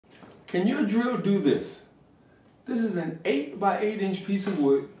Can your drill do this? This is an 8 by 8 inch piece of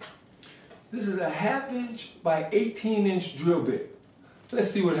wood. This is a 1/2 inch by 18 inch drill bit.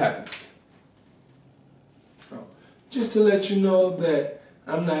 Let's see what happens. So, just to let you know that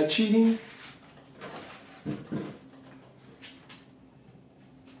I'm not cheating.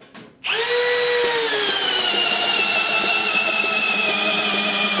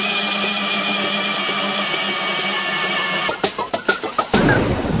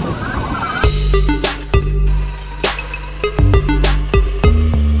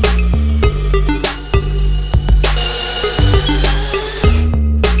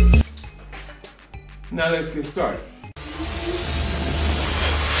 Now let's get started.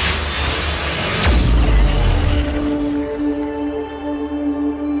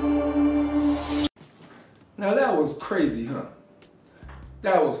 Now that was crazy, huh?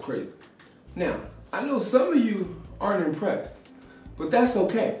 That was crazy. Now, I know some of you aren't impressed, but that's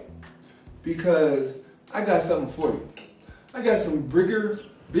okay, because I got something for you. I got some bigger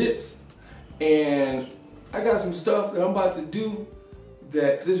bits, and I got some stuff that I'm about to do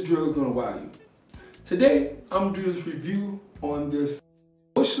that this drill is gonna wow you. Today, I'm gonna do this review on this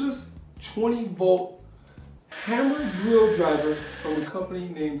brushless 20 volt hammer drill driver from a company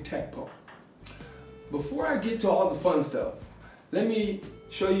named Tekpo. Before I get to all the fun stuff, let me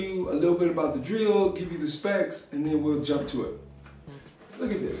show you a little bit about the drill, give you the specs, and then we'll jump to it.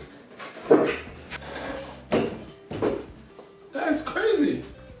 Look at this. That's crazy.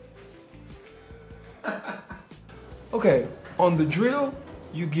 Okay, on the drill,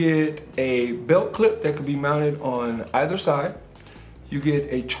 you get a belt clip that can be mounted on either side. You get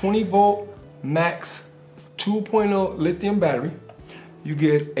a 20 volt MAX 2.0 lithium battery. You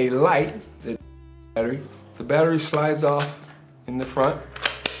get a light, battery. The battery slides off in the front.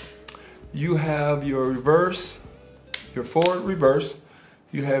 You have your reverse, your forward reverse.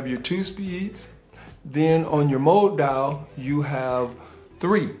 You have your 2 speeds. Then on your mode dial, you have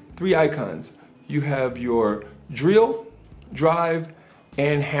three icons. You have your drill, drive,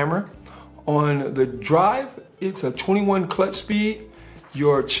 and hammer. On the drive, it's a 21 clutch speed.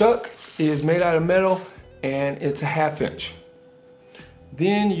 Your chuck is made out of metal and it's a 1/2 inch.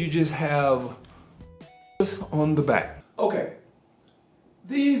 Then you just have this on the back. Okay,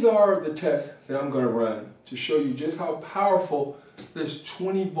 these are the tests that I'm gonna run to show you just how powerful this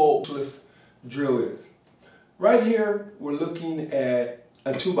 20 voltless drill is. Right here, we're looking at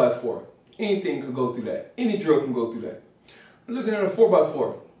a 2x4. Anything can go through that. Any drill can go through that. We're looking at a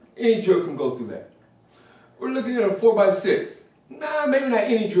 4x4. Any drill can go through that. We're looking at a 4x6. Nah, maybe not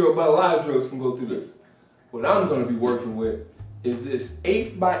any drill, but a lot of drills can go through this. What I'm going to be working with is this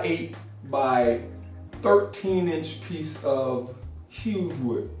 8 by 8 by 13 inch piece of huge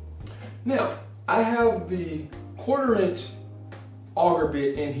wood. Now, I have the 1/4 inch auger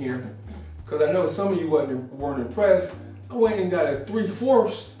bit in here because I know some of you weren't impressed. I went and got a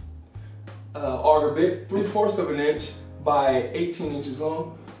 3/4 auger bit, 3/4 of an inch by 18 inches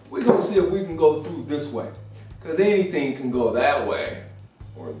long. We're gonna see if we can go through this way, because anything can go that way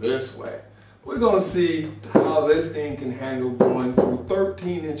or this way. We're gonna see how this thing can handle going through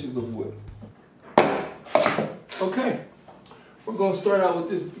 13 inches of wood. Okay, we're gonna start out with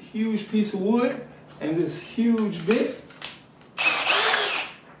this huge piece of wood and this huge bit.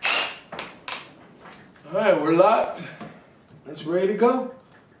 All right, we're locked. Let's ready to go.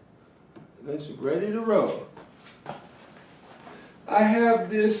 Let's ready to roll. I have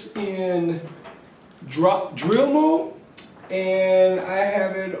this in drill mode, and I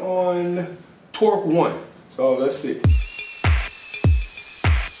have it on torque 1. So let's see.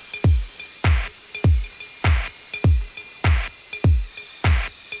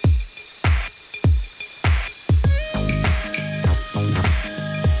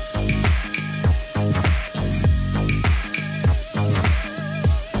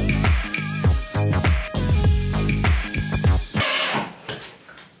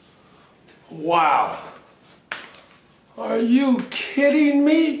 Wow, are you kidding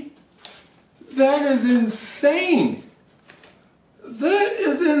me? That is insane. That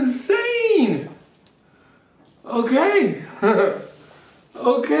is insane. Okay,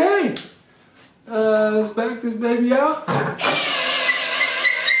 okay, let's back this baby out.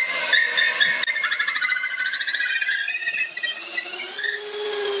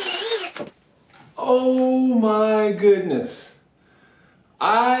 Oh my goodness.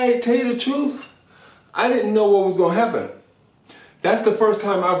 I tell you the truth, I didn't know what was gonna happen. That's the first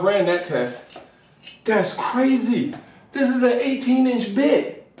time I've ran that test. That's crazy. This is an 18-inch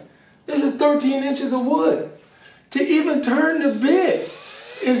bit. This is 13 inches of wood. To even turn the bit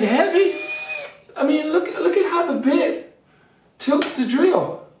is heavy. I mean, look at how the bit tilts the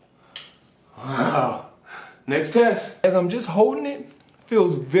drill. Wow. Next test. As I'm just holding it,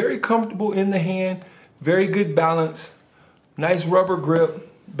 feels very comfortable in the hand, very good balance, nice rubber grip,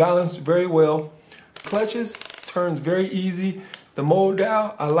 balanced very well. Clutches, turns very easy. The mold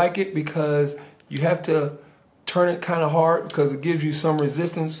dial, I like it because you have to turn it kind of hard because it gives you some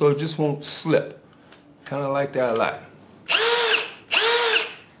resistance so it just won't slip. Kind of like that a lot.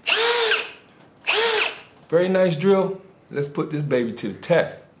 Very nice drill. Let's put this baby to the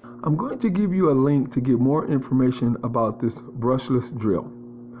test. I'm going to give you a link to get more information about this brushless drill.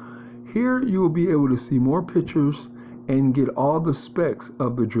 Here you will be able to see more pictures and get all the specs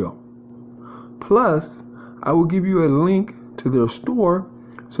of the drill. Plus, I will give you a link to their store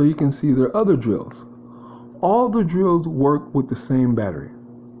so you can see their other drills. All the drills work with the same battery.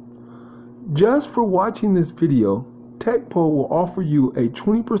 Just for watching this video, TechPole will offer you a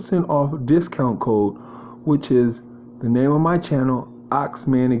 20% off discount code, which is the name of my channel,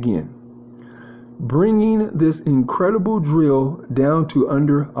 Oxman again, bringing this incredible drill down to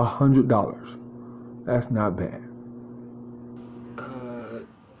under $100. That's not bad.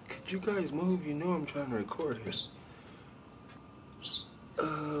 Could you guys move? You know I'm trying to record here.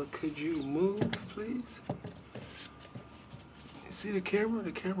 Could you move, please? You see the camera?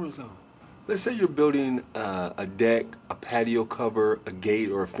 The camera's on. Let's say you're building a deck, a patio cover, a gate,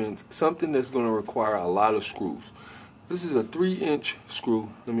 or a fence, something that's going to require a lot of screws. This is a 3-inch screw.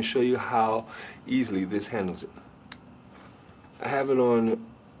 Let me show you how easily this handles it. I have it on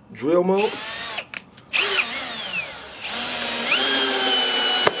drill mode.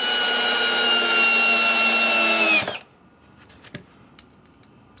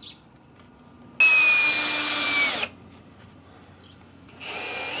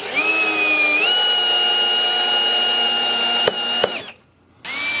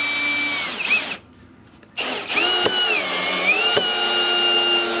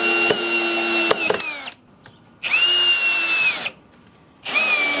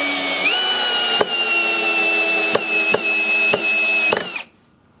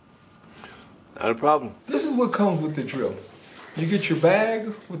 Not a problem. This is what comes with the drill. You get your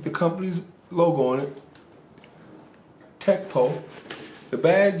bag with the company's logo on it, TechPole. The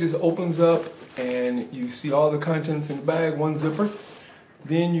bag just opens up and you see all the contents in the bag, one zipper.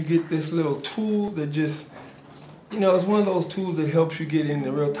 Then you get this little tool that just, you know, it's one of those tools that helps you get in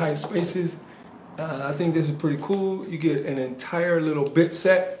the real tight spaces. I think this is pretty cool. You get an entire little bit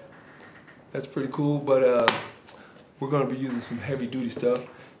set. That's pretty cool, but we're gonna be using some heavy duty stuff.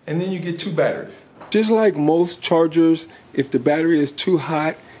 And then you get 2 batteries. Just like most chargers, if the battery is too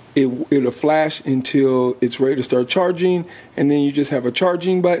hot, it'll flash until it's ready to start charging, and then you just have a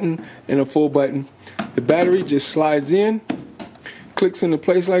charging button and a full button. The battery just slides in, clicks into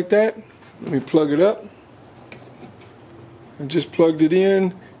place like that. Let me plug it up. I just plugged it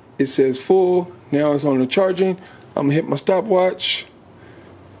in. It says full. Now it's on the charging. I'm gonna hit my stopwatch.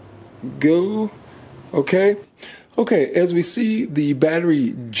 Go. Okay. Okay, as we see, the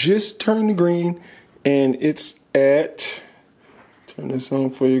battery just turned green, and it's at, turn this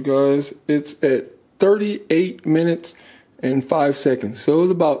on for you guys, it's at 38 minutes and 5 seconds. So it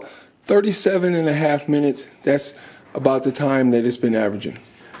was about 37.5 minutes. That's about the time that it's been averaging.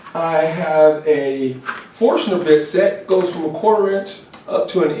 I have a Forstner bit set. It goes from a 1/4 inch up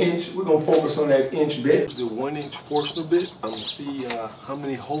to an inch. We're gonna focus on that inch bit. The 1-inch Forstner bit. I'm gonna see how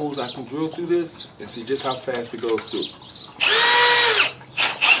many holes I can drill through this and see just how fast it goes through.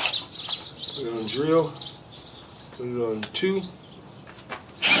 Put it on drill. Put it on 2.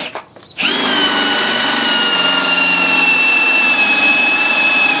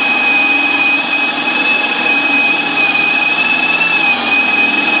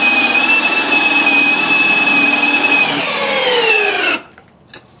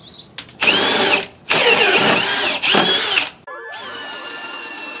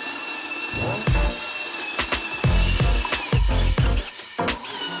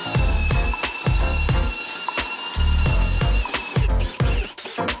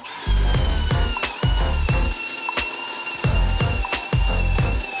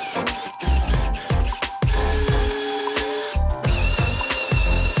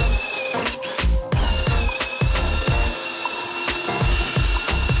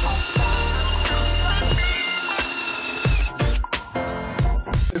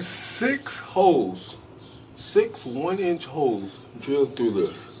 It's 6 holes, 6 1-inch holes drilled through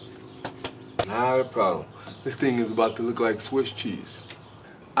this. Not a problem. This thing is about to look like Swiss cheese.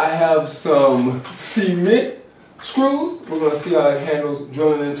 I have some cement screws. We're gonna see how it handles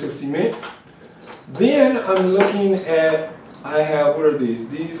drilling into cement. Then I'm looking at, I have, what are these?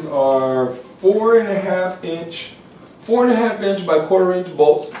 These are 4.5 inch by 1/4 inch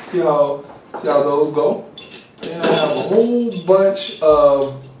bolts. See how See how those go? And I have a whole bunch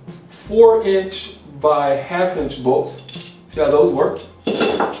of 4" by 1/2" bolts. See how those work?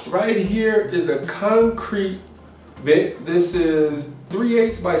 Right here is a concrete bit. This is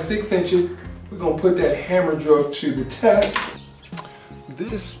 3/8 by 6". We're gonna put that hammer drill to the test.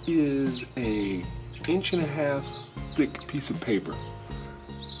 This is a 1.5" thick piece of paper.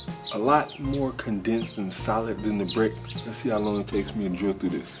 A lot more condensed and solid than the brick. Let's see how long it takes me to drill through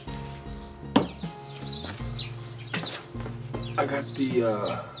this. I got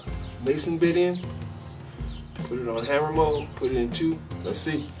the mason bit in. Put it on hammer mode, put it in 2. Let's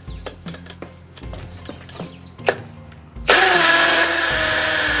see.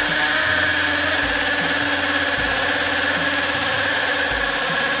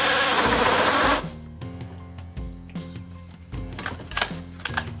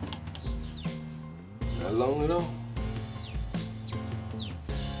 Not long at all.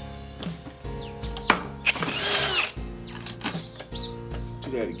 Let's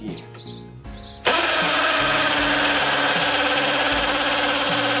do that again.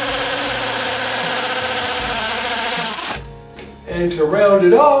 And to round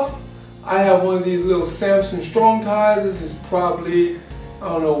it off, I have one of these little Samson strong ties. This is probably, I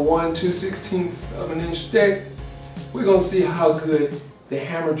don't know, 1 2/16 of an inch thick. We're gonna see how good the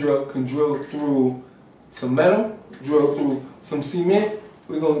hammer drill can drill through some metal, drill through some cement.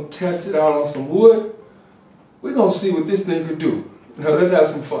 We're gonna test it out on some wood. We're gonna see what this thing could do. Now let's have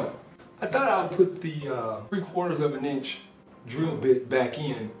some fun. I thought I'd put the 3/4 of an inch drill bit back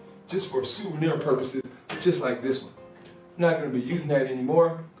in just for souvenir purposes, just like this one. I'm not going to be using that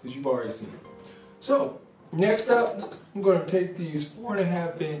anymore because you've already seen it. So next up, I'm going to take these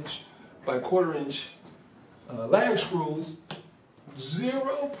 4.5" by 1/4" lag screws,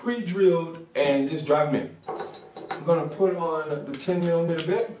 0 pre-drilled, and just drive them in. I'm going to put on the 10mm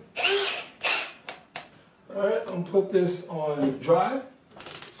bit. Alright, I'm going to put this on drive,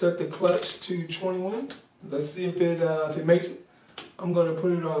 set the clutch to 21. Let's see if it makes it. I'm going to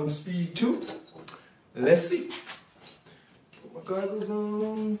put it on speed 2. Let's see. Put my goggles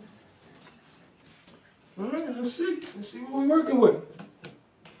on. Alright, let's see. Let's see what we're working with.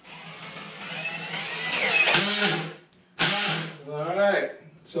 Alright,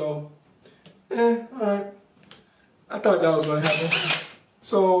 so, alright. I thought that was going to happen.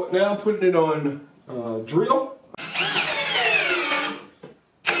 So now I'm putting it on drill.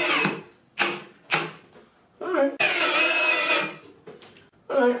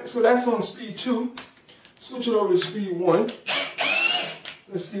 Alright, so that's on speed 2. Switch it over to speed 1.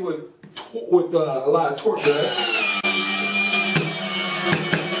 Let's see what a lot of torque does.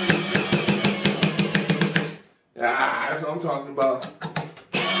 Ah, that's what I'm talking about.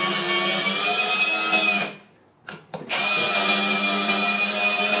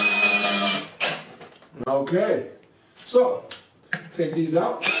 Okay, so take these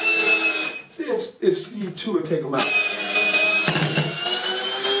out. See if speed 2 will take them out.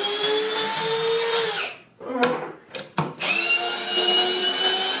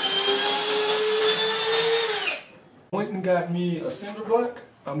 Went and got me a cinder block.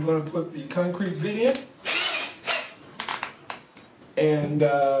 I'm going to put the concrete bit in. And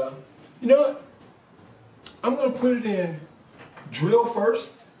you know what? I'm going to put it in drill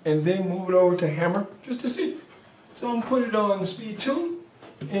first and then move it over to hammer just to see. So I'm going to put it on speed 2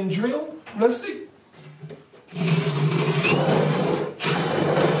 in drill. Let's see.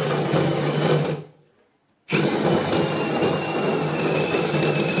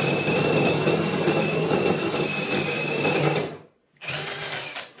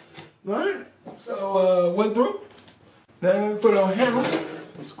 Alright, so went through. Now I'm going to put it on hammer.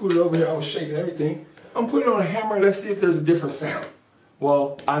 Scoot it over here, I was shaking everything. I'm putting it on a hammer, let's see if there's a different sound.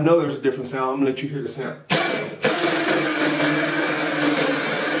 Well, I know there's a different sound, I'm going to let you hear the sound.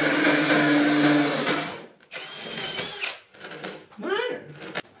 Alright,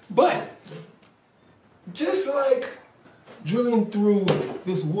 but just like drilling through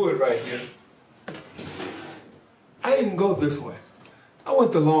this wood right here, I didn't go this way. I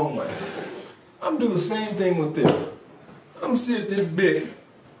went the long way. I'm gonna do the same thing with this. I'm gonna see if this bit,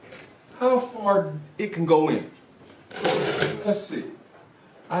 how far it can go in. Let's see.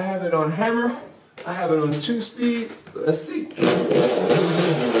 I have it on hammer. I have it on 2-speed. Let's see.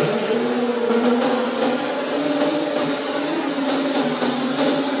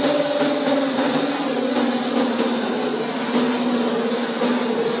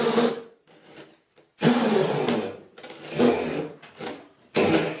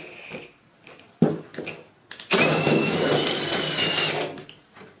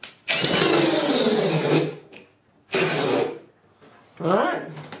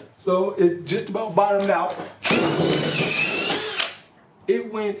 So it just about bottomed out.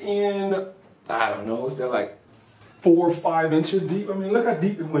 It went in, I don't know, is that like 4 or 5 inches deep? I mean, look how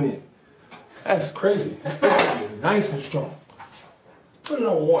deep it went in. That's crazy. It's nice and strong. Put it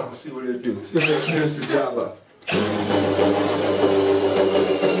on 1 and see what it'll do. See if it clears the job up.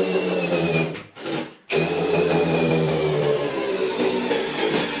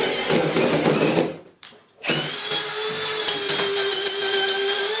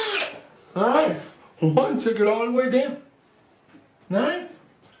 Alright, 1 took it all the way down. Alright,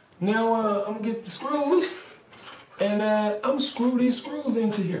 now I'm gonna get the screws and I'm gonna screw these screws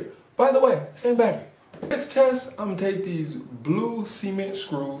into here. By the way, same battery. Next test, I'm gonna take these blue cement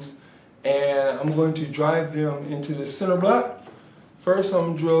screws and I'm going to drive them into the center block. First, I'm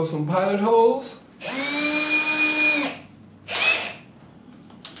gonna drill some pilot holes.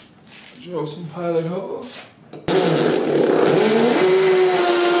 Drill some pilot holes.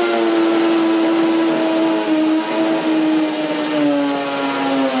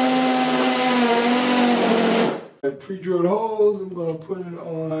 Pre-drilled holes, I'm gonna put it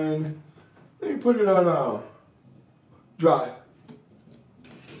on, let me put it on drive.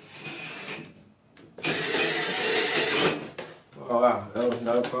 Oh wow, that was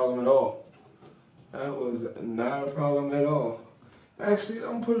not a problem at all. That was not a problem at all. Actually,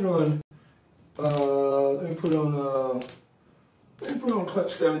 I'm gonna put it on, let me put on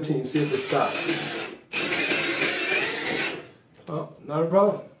clutch 17, see if it stops. Oh, not a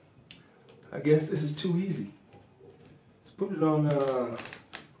problem. I guess this is too easy. Put it on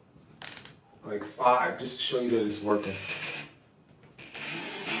like 5 just to show you that it's working.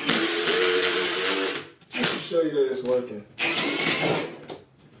 Just to show you that it's working.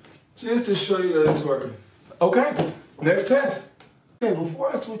 Just to show you that it's working. Okay, next test. Okay,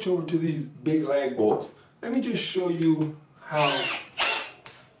 before I switch over to these big lag bolts, let me just show you how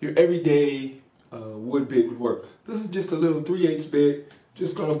your everyday wood bit would work. This is just a little 3/8 bit.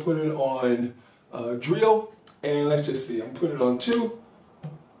 Just gonna put it on drill. And let's just see, I'm putting it on 2.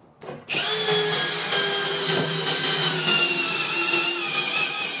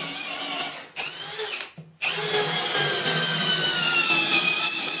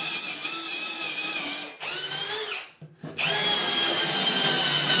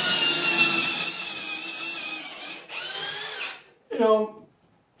 You know,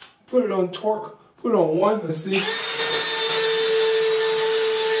 put it on torque, put it on 1, let's see.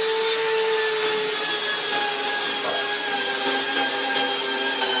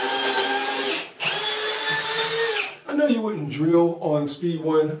 I know you wouldn't drill on speed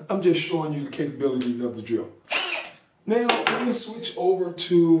 1. I'm just showing you the capabilities of the drill. Now, let me switch over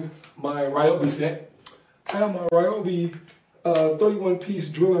to my Ryobi set. I have my Ryobi 31-piece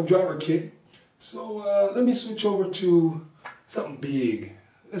drill and driver kit. So let me switch over to something big.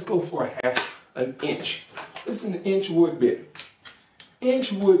 Let's go for an inch. This is an inch wood bit.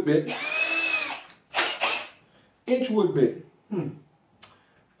 Inch wood bit. Inch wood bit.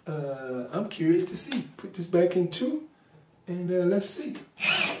 I'm curious to see. Put this back in 2 and let's see.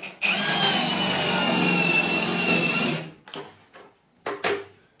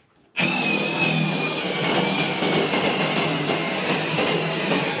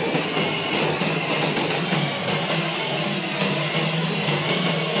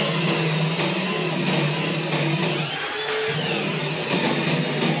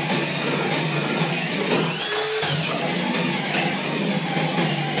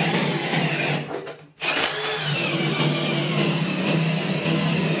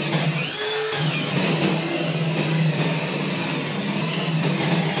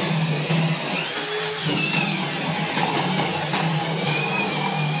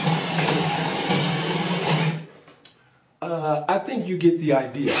 I think you get the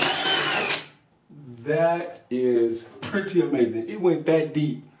idea. That is pretty amazing. It went that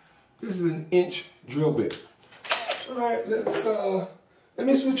deep. This is an inch drill bit. All right, let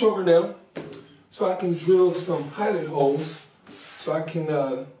me switch over now so I can drill some pilot holes so I can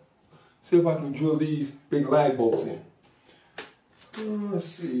see if I can drill these big lag bolts in. Let's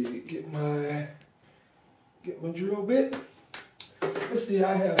see, get my drill bit. Let's see,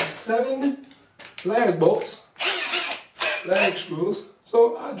 I have 7 lag bolts, lag screws,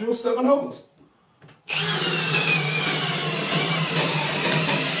 so I drill 7 holes.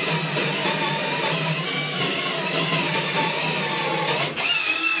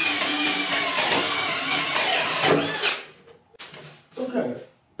 Okay,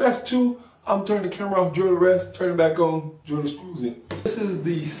 that's 2. I'm turning the camera off, drill the rest, turn it back on, drill the screws in. This is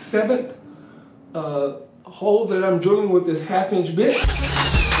the 7th hole that I'm drilling with this 1/2-inch bit.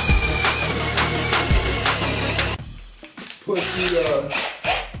 Put the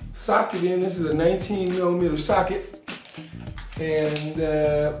socket in. This is a 19mm socket.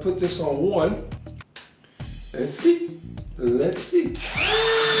 And put this on 1. Let's see. Let's see.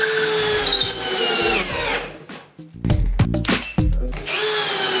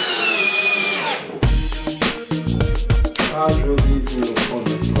 I'll drill these in on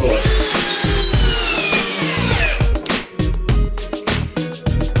the floor.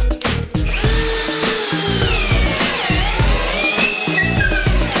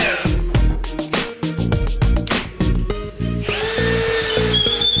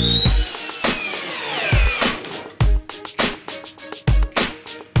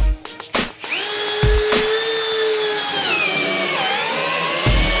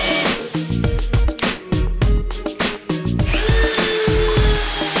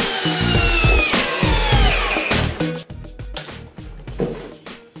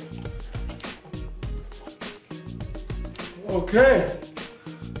 Okay,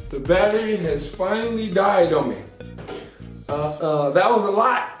 the battery has finally died on me. That was a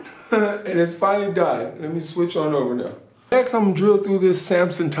lot, and it's finally died. Let me switch on over now. Next, I'm gonna drill through this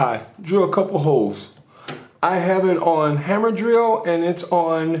Samson tie, drill a couple holes. I have it on hammer drill, and it's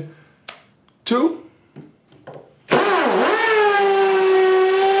on 2.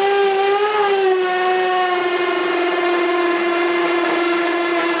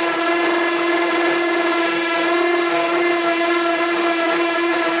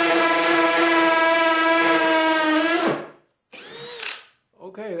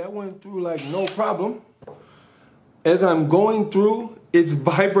 Okay, that went through like no problem. As I'm going through, it's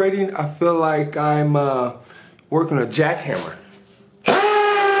vibrating. I feel like I'm working a jackhammer.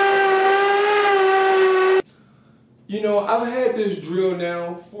 You know, I've had this drill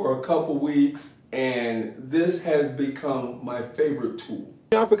now for a couple weeks, and this has become my favorite tool.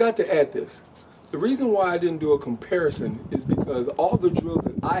 Now, I forgot to add this. The reason why I didn't do a comparison is because all the drills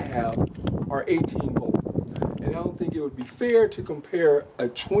that I have are 18 volt. And I don't think it would be fair to compare a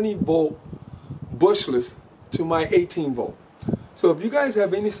 20 volt brushless to my 18 volt. So if you guys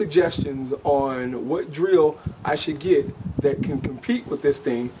have any suggestions on what drill I should get that can compete with this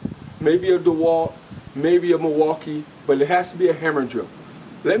thing, maybe a DeWalt, maybe a Milwaukee, but it has to be a hammer drill.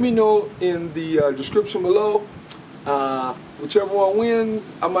 Let me know in the description below. Whichever one wins,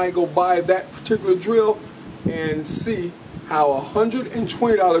 I might go buy that particular drill and see how a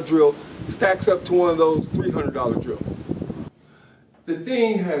 $120 drill stacks up to one of those $300 drills. The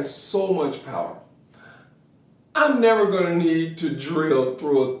thing has so much power. I'm never going to need to drill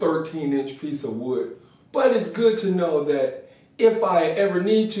through a 13-inch piece of wood, but it's good to know that if I ever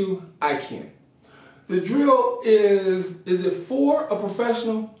need to, I can. The drill is it for a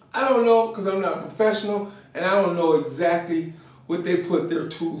professional? I don't know, because I'm not a professional and I don't know exactly what they put their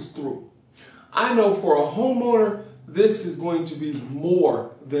tools through. I know for a homeowner, this is going to be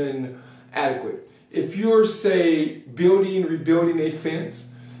more than adequate. If you're, say, building, rebuilding a fence,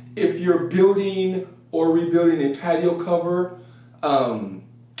 if you're building or rebuilding a patio cover,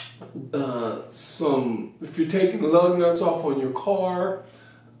 if you're taking lug nuts off on your car,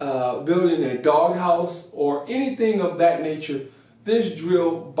 building a doghouse, or anything of that nature, this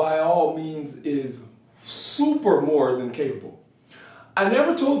drill, by all means, is super more than capable. I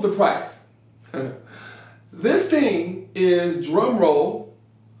never told the price. This thing is, drum roll,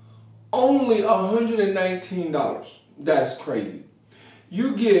 only $119. That's crazy.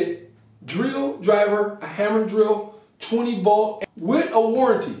 You get drill driver, a hammer drill, 20 volt, with a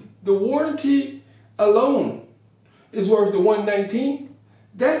warranty. The warranty alone is worth the $119.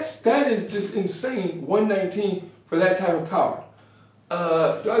 That is just insane. $119 for that type of power.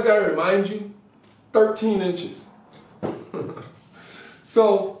 I gotta remind you, 13 inches.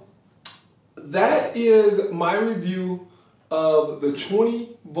 So that is my review of the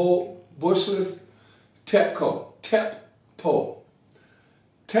 20 volt brushless TEPCO.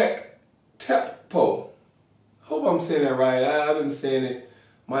 Hope I'm saying that right. I've been saying it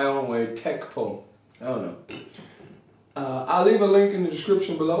my own way. TEPCO. I don't know. I'll leave a link in the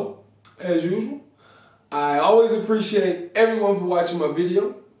description below, as usual. I always appreciate everyone for watching my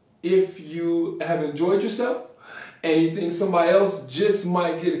video. If you have enjoyed yourself and you think somebody else just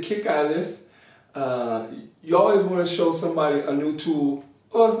might get a kick out of this, you always want to show somebody a new tool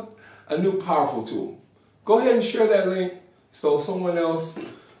or a new powerful tool. Go ahead and share that link so someone else,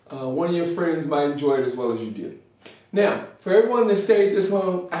 one of your friends, might enjoy it as well as you did. Now, for everyone that stayed this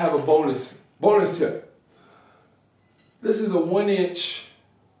long, I have a bonus tip. This is a 1-inch,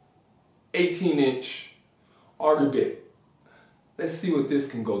 18-inch auger bit. Let's see what this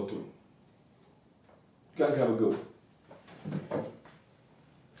can go through. You guys have a good one.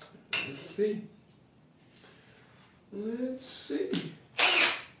 Let's see.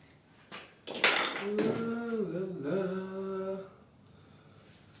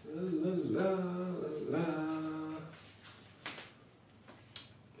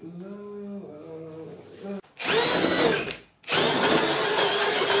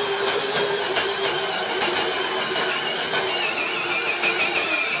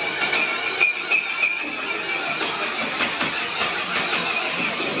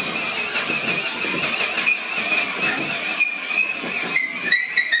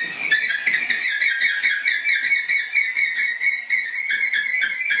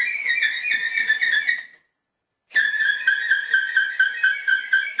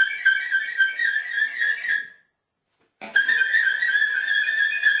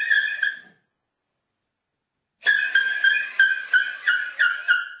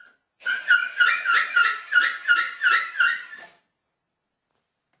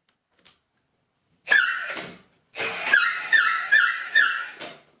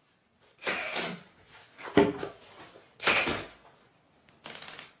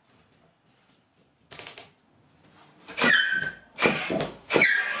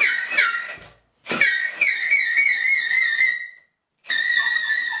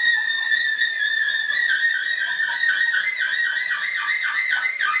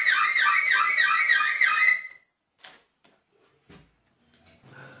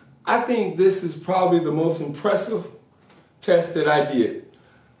 I think this is probably the most impressive test that I did.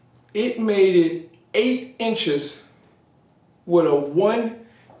 It made it 8 inches with a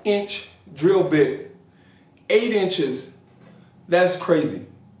 1-inch drill bit. 8 inches, that's crazy.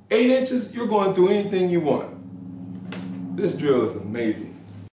 8 inches, you're going through anything you want. This drill is amazing.